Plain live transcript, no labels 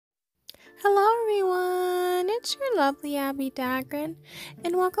Hello everyone, it's your lovely Abbie Dagrin,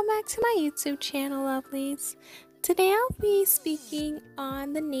 and welcome back to my YouTube channel, lovelies. Today I'll be speaking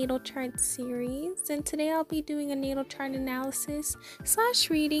on the natal chart series, and today I'll be doing a natal chart analysis /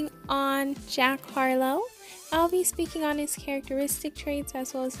 reading on Jack Harlow. I'll be speaking on his characteristic traits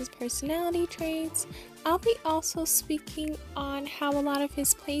as well as his personality traits. I'll be also speaking on how a lot of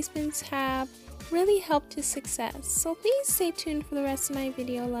his placements have really helped his success. So please stay tuned for the rest of my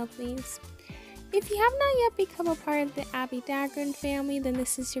video, lovelies. If you have not yet become a part of the Abbie Dagrin family, then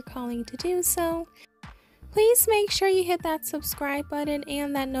this is your calling to do so. Please make sure you hit that subscribe button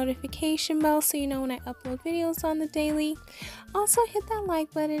and that notification bell so you know when I upload videos on the daily. Also hit that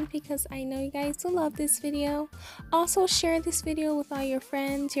like button because I know you guys will love this video. Also share this video with all your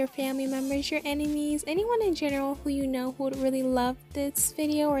friends, your family members, your enemies, anyone in general who you know who would really love this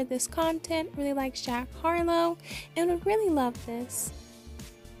video or this content, really likes Jack Harlow, and would really love this.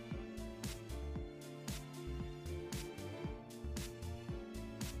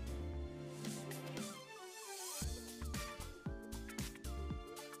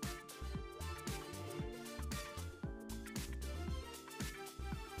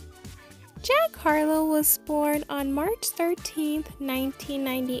 Jack Harlow was born on March 13th,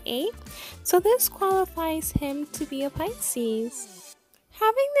 1998, so this qualifies him to be a Pisces.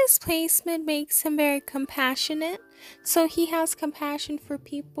 Having this placement makes him very compassionate, so he has compassion for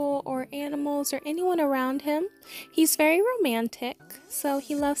people or animals or anyone around him. He's very romantic, so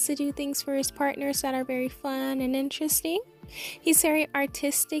he loves to do things for his partners that are very fun and interesting. He's very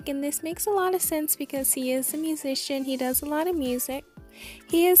artistic, and this makes a lot of sense because he is a musician. He does a lot of music.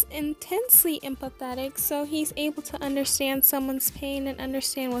 He is intensely empathetic, so he's able to understand someone's pain and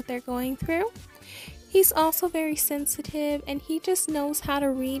understand what they're going through. He's also very sensitive, and he just knows how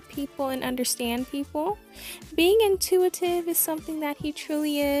to read people and understand people. Being intuitive is something that he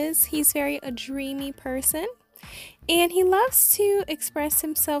truly is. He's very a dreamy person, and he loves to express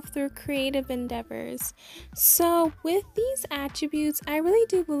himself through creative endeavors. So with these attributes, I really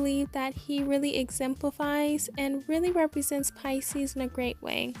do believe that he really exemplifies and really represents Pisces in a great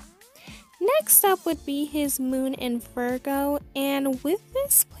way. Next up would be his moon in Virgo, and with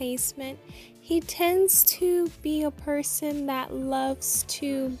this placement, he tends to be a person that loves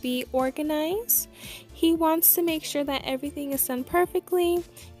to be organized. He wants to make sure that everything is done perfectly.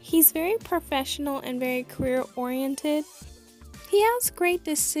 He's very professional and very career oriented. He has great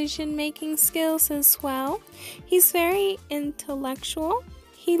decision-making skills as well. He's very intellectual.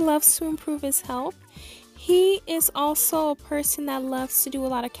 He loves to improve his health. He is also a person that loves to do a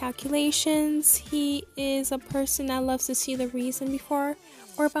lot of calculations. He is a person that loves to see the reason before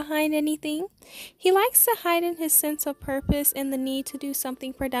or behind anything. He likes to hide in his sense of purpose and the need to do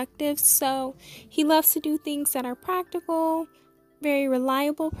something productive, so he loves to do things that are practical. Very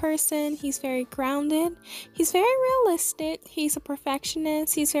reliable person. He's very grounded. He's very realistic. He's a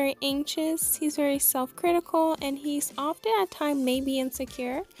perfectionist. He's very anxious. He's very self-critical, and he's often at times maybe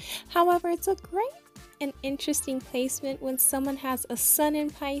insecure. However, it's a great and interesting placement when someone has a sun in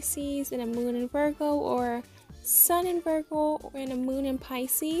Pisces and a moon in Virgo, or sun in Virgo and a moon in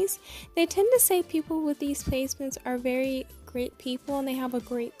Pisces. They tend to say people with these placements are very great people and they have a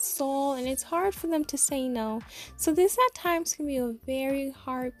great soul, and it's hard for them to say no. So this at times can be a very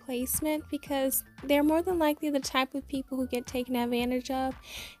hard placement because they're more than likely the type of people who get taken advantage of,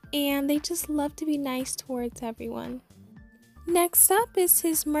 and they just love to be nice towards everyone. Next up is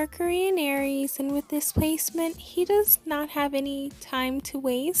his Mercury in Aries, and with this placement, he does not have any time to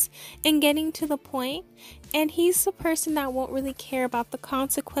waste in getting to the point, and he's the person that won't really care about the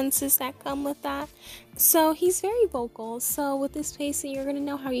consequences that come with that. So he's very vocal. So with this placement, you're going to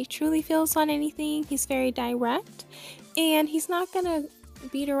know how he truly feels on anything. He's very direct, and he's not going to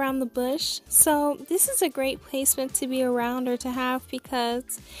beat around the bush. So this is a great placement to be around or to have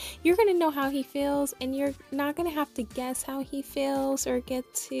because you're going to know how he feels, and you're not going to have to guess how he feels or get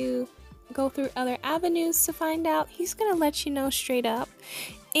to go through other avenues to find out. He's going to let you know straight up.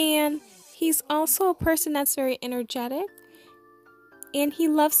 And he's also a person that's very energetic, and he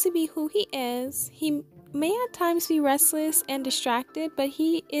loves to be who he is. He may at times be restless and distracted, but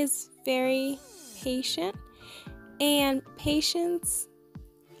he is very patient, and patience,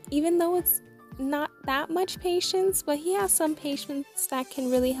 even though it's not that much patience, but he has some patience that can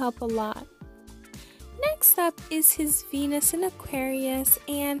really help a lot. Next up is his Venus in Aquarius,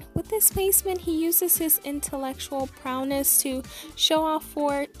 and with this placement, he uses his intellectual prowess to show off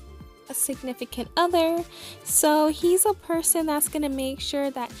for a significant other. So he's a person that's going to make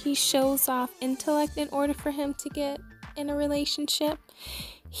sure that he shows off intellect in order for him to get in a relationship.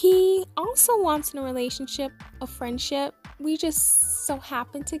 He also wants in a relationship a friendship we just so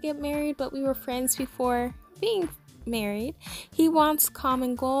happened to get married, but we were friends before being married. He wants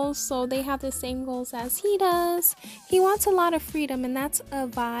common goals, so they have the same goals as he does. He wants a lot of freedom, and that's a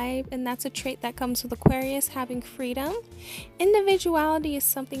vibe, and that's a trait that comes with Aquarius, having freedom. Individuality is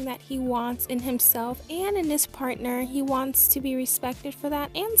something that he wants in himself and in his partner. He wants to be respected for that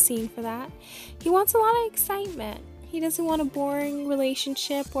and seen for that. He wants a lot of excitement. He doesn't want a boring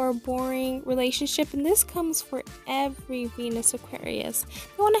relationship, and this comes for every Venus Aquarius.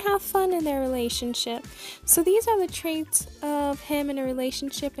 They want to have fun in their relationship. So these are the traits of him in a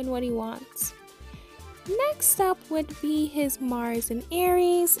relationship and what he wants. Next up would be his Mars in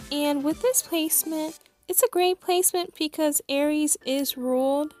Aries, and with this placement, it's a great placement because Aries is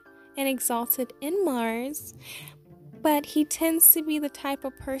ruled and exalted in Mars, but he tends to be the type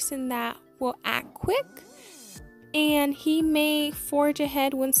of person that will act quick, and he may forge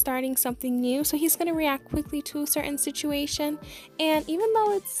ahead when starting something new. So he's going to react quickly to a certain situation. And even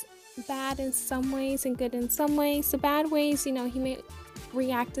though it's bad in some ways and good in some ways, the bad ways, he may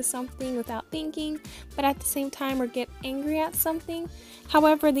react to something without thinking, but at the same time, or get angry at something.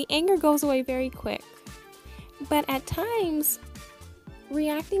 However, the anger goes away very quick. But at times,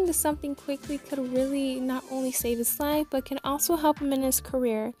 reacting to something quickly could really not only save his life, but can also help him in his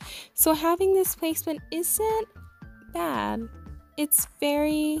career. So having this placement isn't bad. It's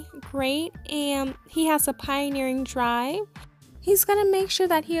very great, and he has a pioneering drive. He's going to make sure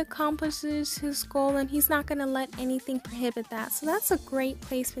that he accomplishes his goal, and he's not going to let anything prohibit that. So that's a great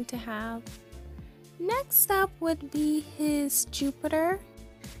placement to have. Next up would be his Jupiter.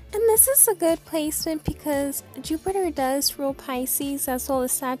 And this is a good placement because Jupiter does rule Pisces as well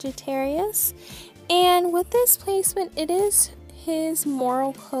as Sagittarius. And with this placement, it is his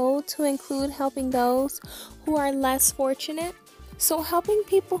moral code to include helping those who are less fortunate. So helping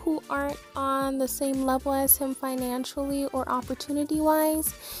people who aren't on the same level as him financially or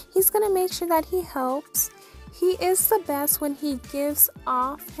opportunity-wise, he's going to make sure that he helps. He is the best when he gives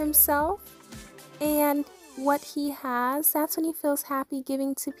off himself and what he has. That's when he feels happy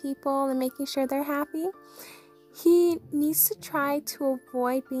giving to people and making sure they're happy. He needs to try to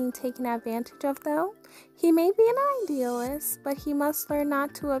avoid being taken advantage of, though. He may be an idealist, but he must learn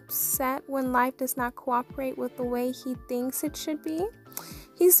not to upset when life does not cooperate with the way he thinks it should be.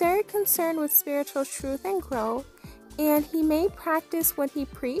 He's very concerned with spiritual truth and growth, and he may practice what he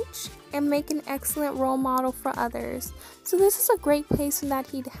preaches and make an excellent role model for others. So this is a great placement that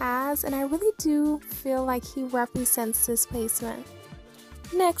he has, and I really do feel like he represents this placement.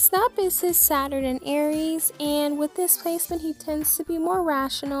 Next up is his Saturn in Aries, and with this placement he tends to be more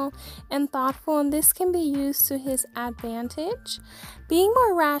rational and thoughtful, and this can be used to his advantage. Being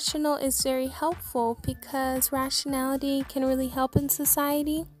more rational is very helpful because rationality can really help in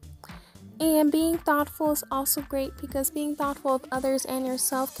society. And being thoughtful is also great because being thoughtful of others and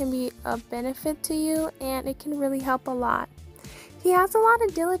yourself can be a benefit to you, and it can really help a lot. He has a lot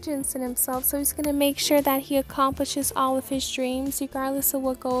of diligence in himself, so he's going to make sure that he accomplishes all of his dreams regardless of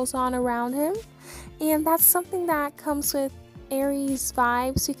what goes on around him. And that's something that comes with Aries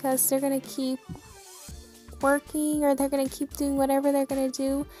vibes because they're going to keep working, or they're going to keep doing whatever they're going to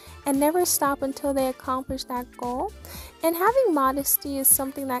do and never stop until they accomplish that goal. And having modesty is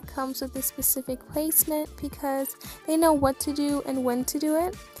something that comes with this specific placement because they know what to do and when to do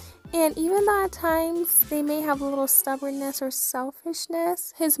it. And even though at times they may have a little stubbornness or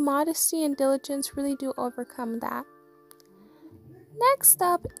selfishness, his modesty and diligence really do overcome that. Next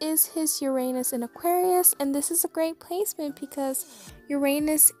up is his Uranus in Aquarius, and this is a great placement because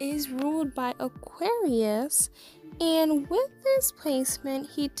Uranus is ruled by Aquarius. And with this placement,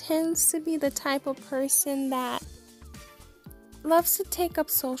 he tends to be the type of person that loves to take up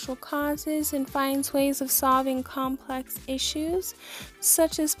social causes and finds ways of solving complex issues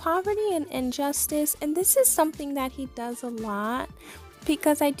such as poverty and injustice. And this is something that he does a lot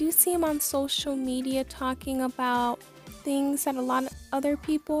because I do see him on social media talking about things that a lot of other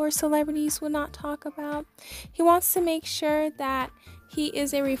people or celebrities would not talk about. He wants to make sure that he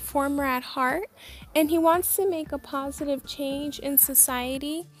is a reformer at heart, and he wants to make a positive change in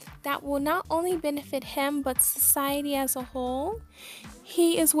society that will not only benefit him but society as a whole.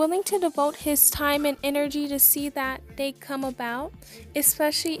 He is willing to devote his time and energy to see that they come about,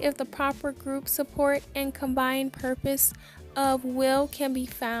 especially if the proper group support and combined purpose of will can be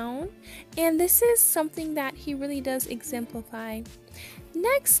found. And this is something that he really does exemplify.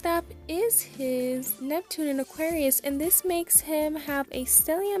 Next up is his Neptune in Aquarius, and this makes him have a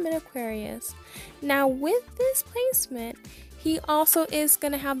stellium in Aquarius. Now with this placement, He also is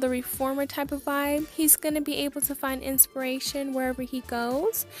going to have the reformer type of vibe. He's going to be able to find inspiration wherever he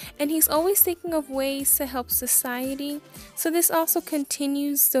goes, and he's always thinking of ways to help society. So this also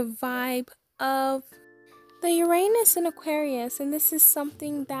continues the vibe of the Uranus in Aquarius, and this is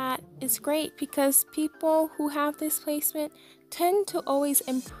something that is great because people who have this placement tend to always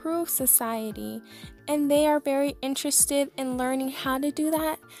improve society, and they are very interested in learning how to do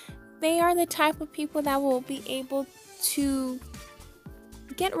that. They are the type of people that will be able to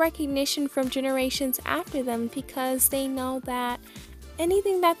get recognition from generations after them because they know that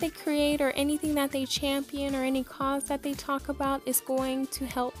anything that they create or anything that they champion or any cause that they talk about is going to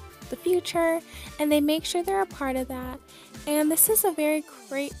help the future, and they make sure they're a part of that. And this is a very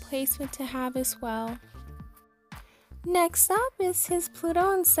great placement to have as well. Next up is his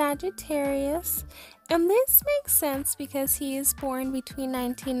Pluto in Sagittarius, and this makes sense because he is born between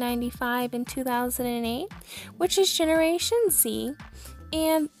 1995 and 2008, which is Generation Z,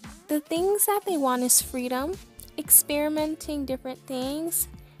 and the things that they want is freedom, experimenting different things,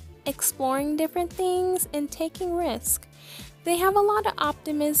 exploring different things, and taking risks. They have a lot of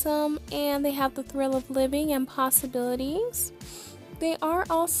optimism, and they have the thrill of living and possibilities. They are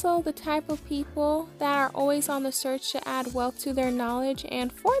also the type of people that are always on the search to add wealth to their knowledge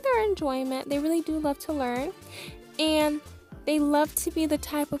and for their enjoyment. They really do love to learn, and they love to be the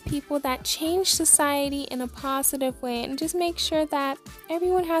type of people that change society in a positive way and just make sure that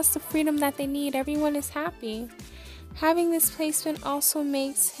everyone has the freedom that they need, everyone is happy. Having this placement also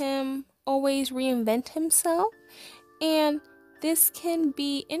makes him always reinvent himself, and this can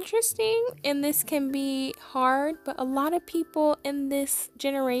be interesting and this can be hard, but a lot of people in this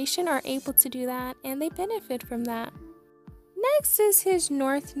generation are able to do that and they benefit from that. Next is his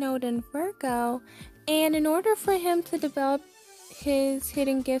North Node in Virgo, and in order for him to develop his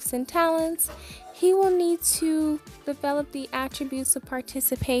hidden gifts and talents, he will need to develop the attributes of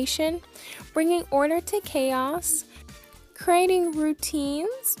participation, bringing order to chaos, creating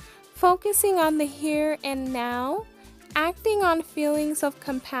routines, focusing on the here and now, acting on feelings of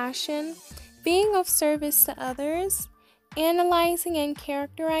compassion, being of service to others, analyzing and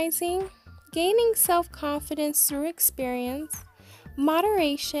characterizing, gaining self-confidence through experience,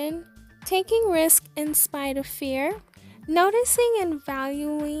 moderation, taking risk in spite of fear, noticing and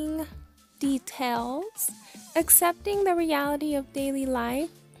valuing details, accepting the reality of daily life,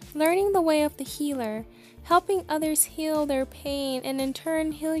 learning the way of the healer, helping others heal their pain and in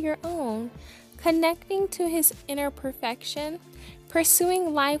turn heal your own, connecting to his inner perfection,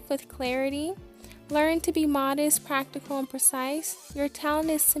 pursuing life with clarity, learn to be modest, practical, and precise. Your talent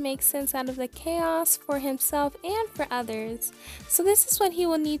is to make sense out of the chaos for himself and for others. So this is what he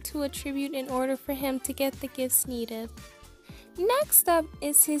will need to attribute in order for him to get the gifts needed. Next up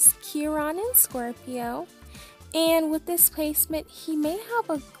is his Chiron in Scorpio. And with this placement, he may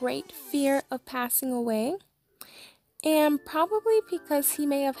have a great fear of passing away. And probably because he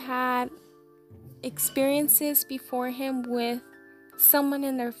may have had experiences before him with someone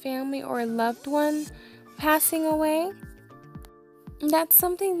in their family or a loved one passing away. That's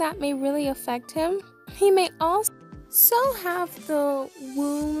something that may really affect him. He may also have the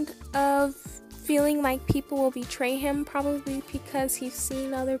wound of feeling like people will betray him, probably because he's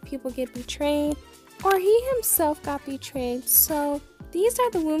seen other people get betrayed or he himself got betrayed. So these are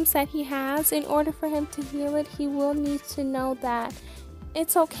the wounds that he has. In order for him to heal it, he will need to know that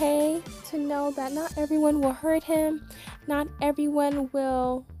it's okay to know that not everyone will hurt him, not everyone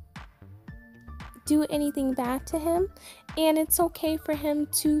will do anything bad to him, and it's okay for him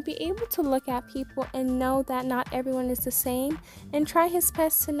to be able to look at people and know that not everyone is the same, and try his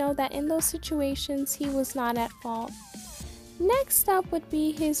best to know that in those situations he was not at fault. Next up would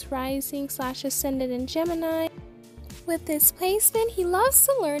be his rising/ascendant in Gemini. With this placement, he loves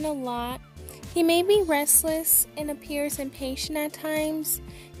to learn a lot. He may be restless and appears impatient at times.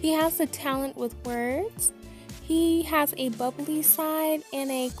 He has a talent with words. He has a bubbly side and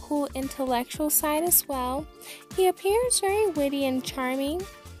a cool intellectual side as well. He appears very witty and charming.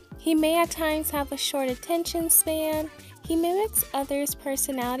 He may at times have a short attention span. He mimics others'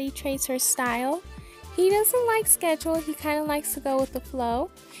 personality traits or style. He doesn't like schedule, he kind of likes to go with the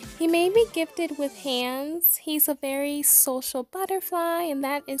flow. He may be gifted with hands. He's a very social butterfly, and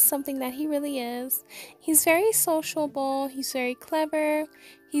that is something that he really is. He's very sociable, he's very clever,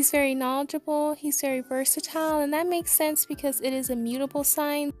 he's very knowledgeable, he's very versatile, and that makes sense because it is a mutable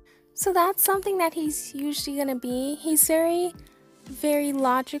sign. So that's something that he's usually going to be. He's very, very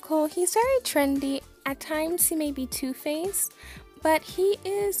logical, he's very trendy. At times he may be two-faced, but he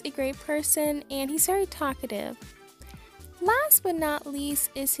is a great person and he's very talkative. Last but not least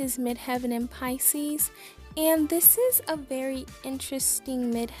is his midheaven in Pisces, And this is a very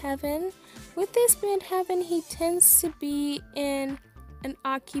interesting midheaven. With this midheaven, he tends to be in an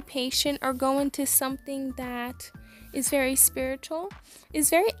occupation or go into something that is very spiritual, is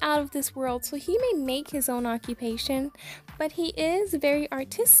very out of this world. So he may make his own occupation, but he is very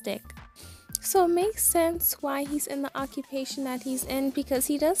artistic. So it makes sense why he's in the occupation that he's in, because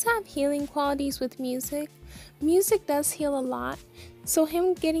he does have healing qualities with music. Music does heal a lot. So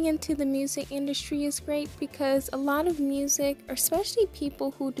him getting into the music industry is great, because a lot of music, especially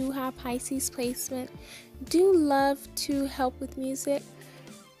people who do have Pisces placement, do love to help with music.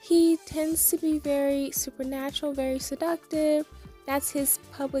 He tends to be very supernatural, very seductive. That's his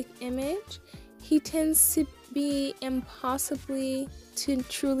public image. He tends to be impossibly to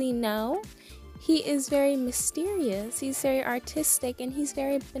truly know. He is very mysterious, he's very artistic, and he's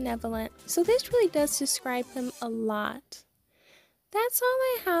very benevolent. So this really does describe him a lot. That's all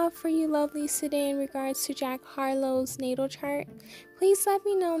I have for you lovelies today in regards to Jack Harlow's natal chart. Please let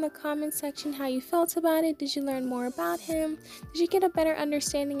me know in the comment section how you felt about it. Did you learn more about him? Did you get a better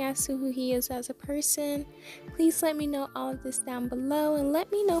understanding as to who he is as a person? Please let me know all of this down below, and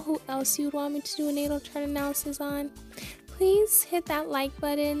let me know who else you would want me to do a natal chart analysis on. Please hit that like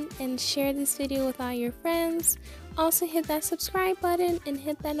button and share this video with all your friends. Also hit that subscribe button and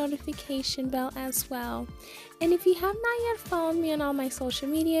hit that notification bell as well. And if you have not yet followed me on all my social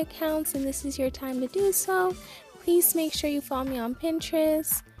media accounts and this is your time to do so, please make sure you follow me on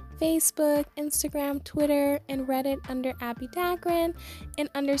Pinterest, Facebook, Instagram, Twitter, and Reddit under Abbie Dagrin, and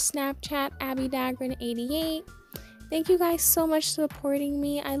under Snapchat Abbie Dagrin 88. Thank you guys so much for supporting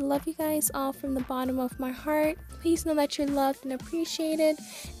me. I love you guys all from the bottom of my heart. Please know that you're loved and appreciated,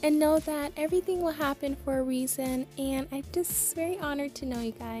 and know that everything will happen for a reason, and I'm just very honored to know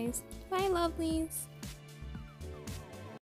you guys. Bye, lovelies.